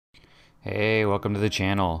Hey, welcome to the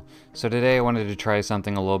channel. So today I wanted to try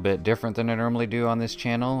something a little bit different than I normally do on this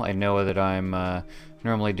channel. I know that I'm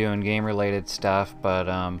normally doing game related stuff, but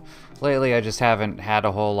lately I just haven't had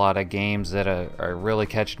a whole lot of games that are really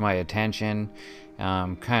catching my attention.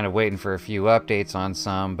 Kind of waiting for a few updates on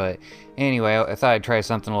some, but anyway, I thought I'd try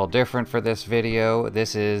something a little different for this video.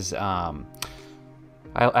 This is, I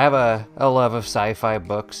have a love of sci-fi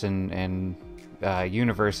books and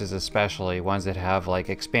universes, especially ones that have like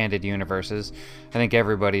expanded universes. I think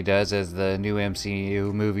everybody does, as the new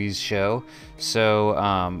MCU movies show. So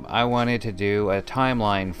I wanted to do a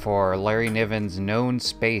timeline for Larry Niven's known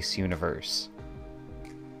space universe.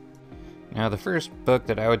 Now, the first book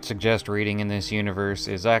that I would suggest reading in this universe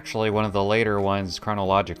is actually one of the later ones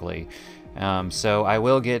chronologically. So I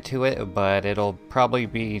will get to it, but it'll probably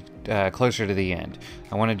be closer to the end.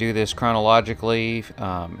 I want to do this chronologically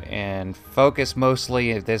and focus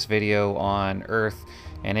mostly this video on Earth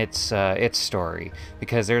and its story,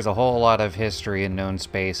 because there's a whole lot of history in known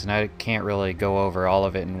space, and I can't really go over all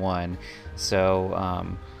of it in one.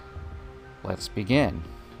 So let's begin.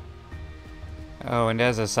 Oh, and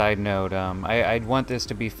as a side note, I'd want this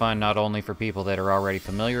to be fun not only for people that are already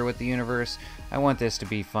familiar with the universe. I want this to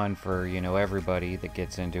be fun for, you know, everybody that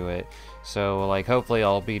gets into it. So, like, hopefully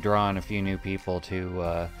I'll be drawing a few new people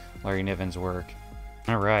to Larry Niven's work.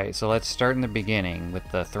 Alright, so let's start in the beginning with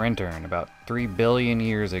the Thrintern, about 3 billion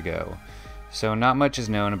years ago. So not much is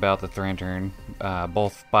known about the Thrintern,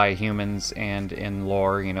 both by humans and in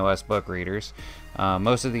lore, you know, us book readers.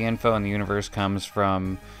 Most of the info in the universe comes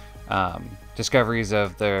from discoveries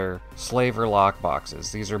of their slaver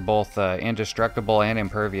lockboxes. These are both indestructible and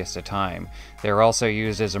impervious to time. They are also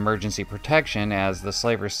used as emergency protection as the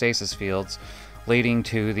slaver stasis fields, leading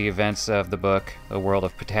to the events of the book The World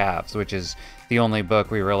of Patavs, which is the only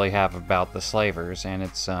book we really have about the slavers, and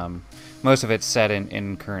it's most of it's set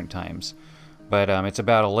in current times. But it's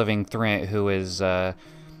about a living Thrint who is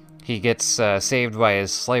he gets saved by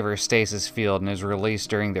his slaver stasis field and is released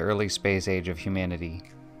during the early space age of humanity.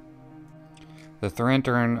 The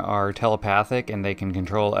Thrintern are telepathic, and they can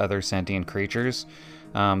control other sentient creatures.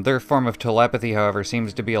 Their form of telepathy, however,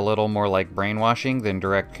 seems to be a little more like brainwashing than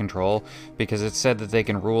direct control, because it's said that they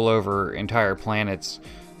can rule over entire planets,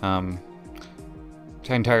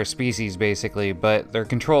 entire species basically, but their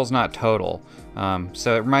control is not total.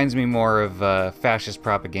 So it reminds me more of fascist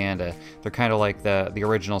propaganda. They're kind of like the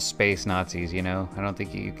original space Nazis, you know? I don't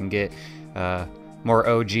think you can get more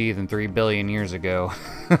OG than 3 billion years ago.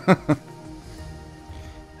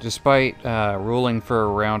 Despite ruling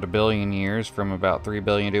for around 1 billion years, from about 3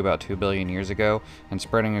 billion to about 2 billion years ago, and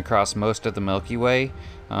spreading across most of the Milky Way,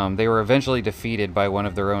 they were eventually defeated by one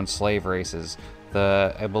of their own slave races.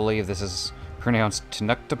 I believe this is pronounced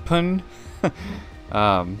Tnuktapun.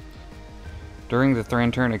 During the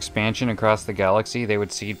Thrintern expansion across the galaxy, they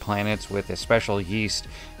would seed planets with a special yeast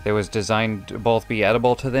that was designed to both be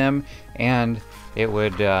edible to them, and it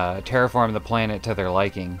would terraform the planet to their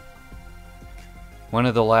liking. One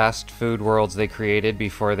of the last food worlds they created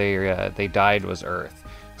before they died was Earth.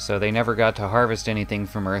 So they never got to harvest anything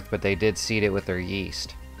from Earth, but they did seed it with their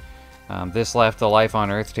yeast. This left the life on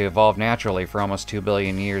Earth to evolve naturally for almost 2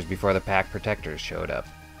 billion years before the Pack Protectors showed up.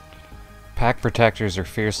 Pack Protectors are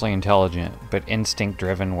fiercely intelligent, but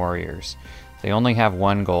instinct-driven warriors. They only have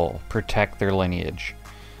one goal: protect their lineage.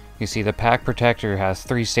 You see, the Pack Protector has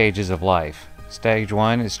 3 stages of life. Stage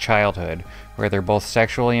 1 is childhood, where they're both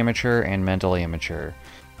sexually immature and mentally immature.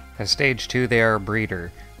 At Stage 2, they are a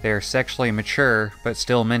breeder. They are sexually mature, but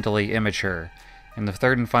still mentally immature. And the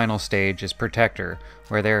third and final stage is protector,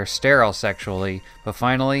 where they are sterile sexually, but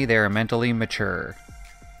finally they are mentally mature.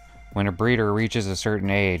 When a breeder reaches a certain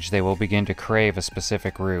age, they will begin to crave a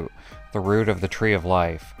specific root, the root of the Tree of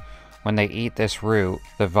Life. When they eat this root,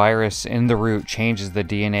 the virus in the root changes the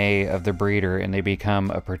DNA of the breeder and they become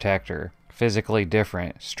a protector. Physically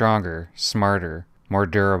different, stronger, smarter, more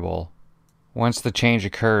durable. Once the change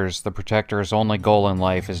occurs, the protector's only goal in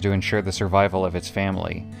life is to ensure the survival of its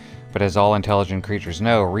family. But as all intelligent creatures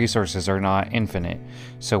know, resources are not infinite,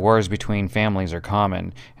 so wars between families are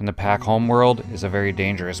common, and the Pack homeworld is a very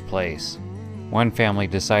dangerous place. One family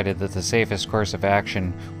decided that the safest course of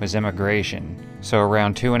action was immigration, so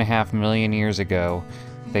around 2.5 million years ago,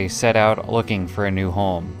 they set out looking for a new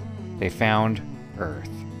home. They found Earth.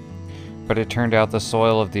 But it turned out the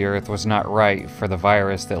soil of the Earth was not right for the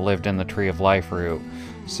virus that lived in the Tree of Life root,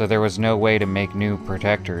 so there was no way to make new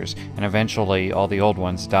protectors, and eventually all the old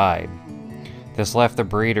ones died. This left the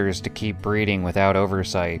breeders to keep breeding without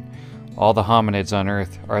oversight. All the hominids on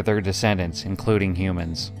Earth are their descendants, including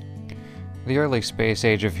humans. The early space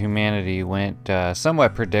age of humanity went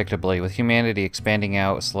somewhat predictably, with humanity expanding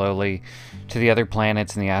out slowly to the other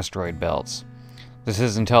planets in the asteroid belts. This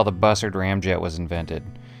is until the Bussard ramjet was invented.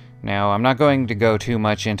 Now, I'm not going to go too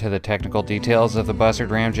much into the technical details of the Bussard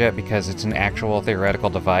ramjet because it's an actual theoretical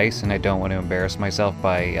device and I don't want to embarrass myself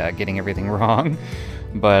by getting everything wrong.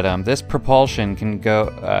 But this propulsion can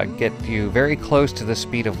get you very close to the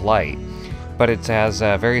speed of light, but it has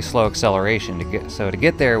a very slow acceleration, to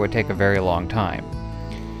get there would take a very long time.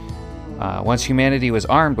 Once humanity was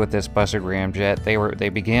armed with this Bussard ramjet, they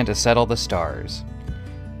began to settle the stars.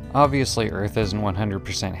 Obviously, Earth isn't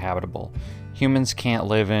 100% habitable. Humans can't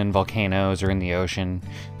live in volcanoes or in the ocean.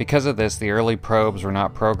 Because of this, the early probes were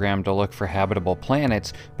not programmed to look for habitable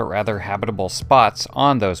planets, but rather habitable spots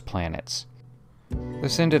on those planets.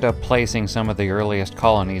 This ended up placing some of the earliest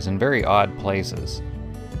colonies in very odd places.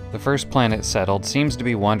 The first planet settled seems to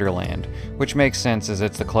be Wonderland, which makes sense as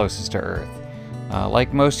it's the closest to Earth.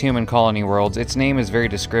 Like most human colony worlds, its name is very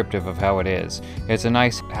descriptive of how it is. It's a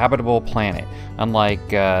nice, habitable planet, unlike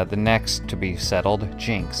the next to be settled,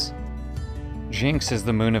 Jinx. Jinx is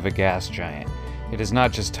the moon of a gas giant. It is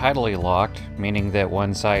not just tidally locked, meaning that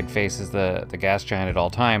one side faces the gas giant at all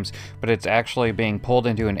times, but it's actually being pulled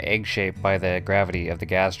into an egg shape by the gravity of the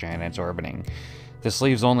gas giant it's orbiting. This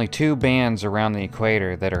leaves only 2 bands around the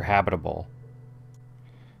equator that are habitable.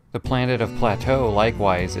 The planet of Plateau,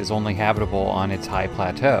 likewise, is only habitable on its high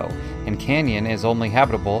plateau, and Canyon is only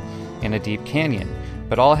habitable in a deep canyon,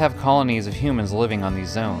 but all have colonies of humans living on these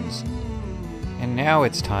zones. And now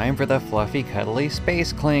it's time for the fluffy, cuddly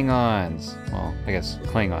space Klingons. Well, I guess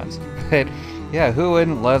Klingons. But yeah, who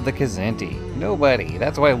wouldn't love the Kzinti? Nobody.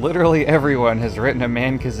 That's why literally everyone has written a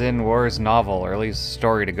man-kzin wars novel, or at least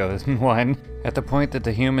story to go with one. At the point that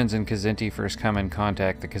the humans and Kzinti first come in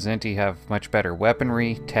contact, the Kzinti have much better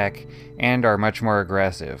weaponry, tech, and are much more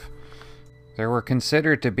aggressive. There were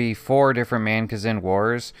considered to be 4 different man-kzin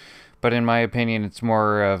wars, but in my opinion it's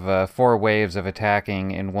more of 4 waves of attacking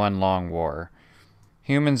in one long war.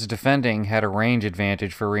 Humans defending had a range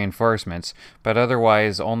advantage for reinforcements, but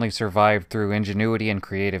otherwise only survived through ingenuity and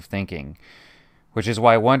creative thinking, which is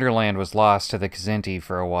why Wonderland was lost to the Kzinti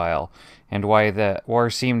for a while, and why the war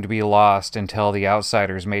seemed to be lost until the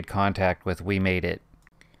Outsiders made contact with We Made It.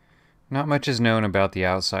 Not much is known about the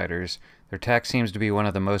Outsiders. Their tech seems to be one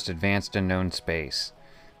of the most advanced in known space.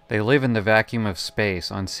 They live in the vacuum of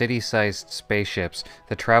space on city-sized spaceships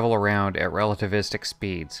that travel around at relativistic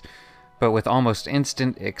speeds, but with almost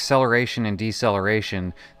instant acceleration and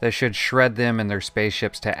deceleration that should shred them and their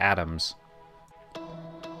spaceships to atoms.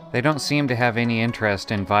 They don't seem to have any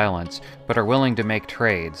interest in violence, but are willing to make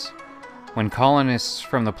trades. When colonists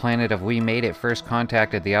from the planet of We Made It first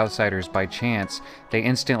contacted the Outsiders by chance, they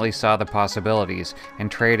instantly saw the possibilities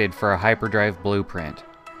and traded for a hyperdrive blueprint,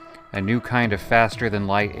 a new kind of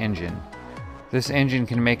faster-than-light engine. This engine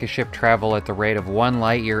can make a ship travel at the rate of 1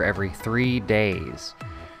 light year every 3 days.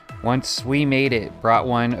 Once We Made It brought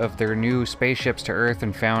one of their new spaceships to Earth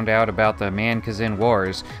and found out about the man-kzin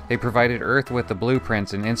wars, they provided Earth with the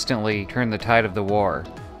blueprints and instantly turned the tide of the war.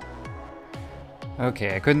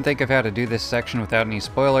 Okay, I couldn't think of how to do this section without any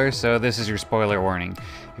spoilers, so this is your spoiler warning.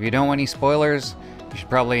 If you don't want any spoilers, you should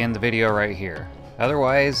probably end the video right here.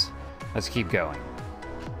 Otherwise, let's keep going.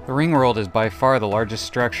 The ring world is by far the largest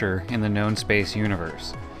structure in the known space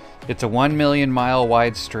universe. It's a 1 million mile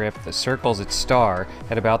wide strip that circles its star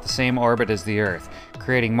at about the same orbit as the Earth,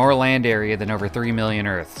 creating more land area than over 3 million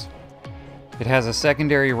Earths. It has a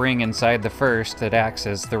secondary ring inside the first that acts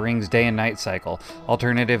as the ring's day and night cycle,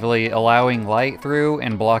 alternatively allowing light through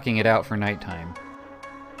and blocking it out for nighttime.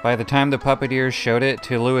 By the time the puppeteers showed it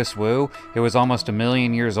to Louis Wu, it was almost 1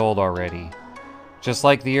 million years old already. Just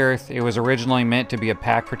like the Earth, it was originally meant to be a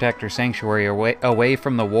pack protector sanctuary away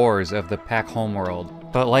from the wars of the pack homeworld.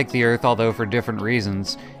 But like the Earth, although for different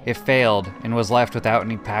reasons, it failed and was left without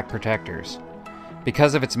any pack protectors.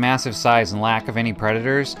 Because of its massive size and lack of any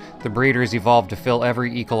predators, the breeders evolved to fill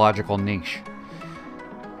every ecological niche.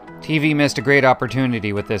 TV missed a great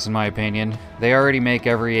opportunity with this, in my opinion. They already make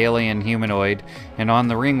every alien humanoid, and on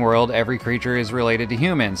the ring world, every creature is related to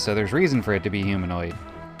humans, so there's reason for it to be humanoid.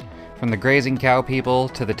 From the grazing cow people,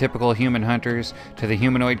 to the typical human hunters, to the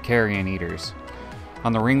humanoid carrion eaters.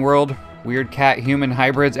 On the ring world, weird cat-human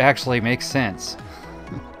hybrids actually make sense.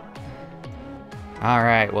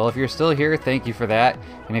 Alright, well if you're still here, thank you for that.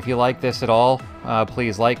 And if you like this at all,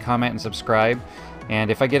 please like, comment, and subscribe.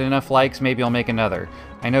 And if I get enough likes, maybe I'll make another.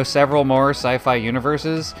 I know several more sci-fi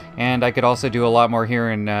universes, and I could also do a lot more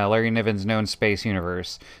here in Larry Niven's known space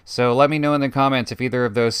universe. So let me know in the comments if either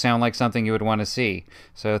of those sound like something you would want to see.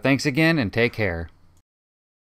 So thanks again, and take care.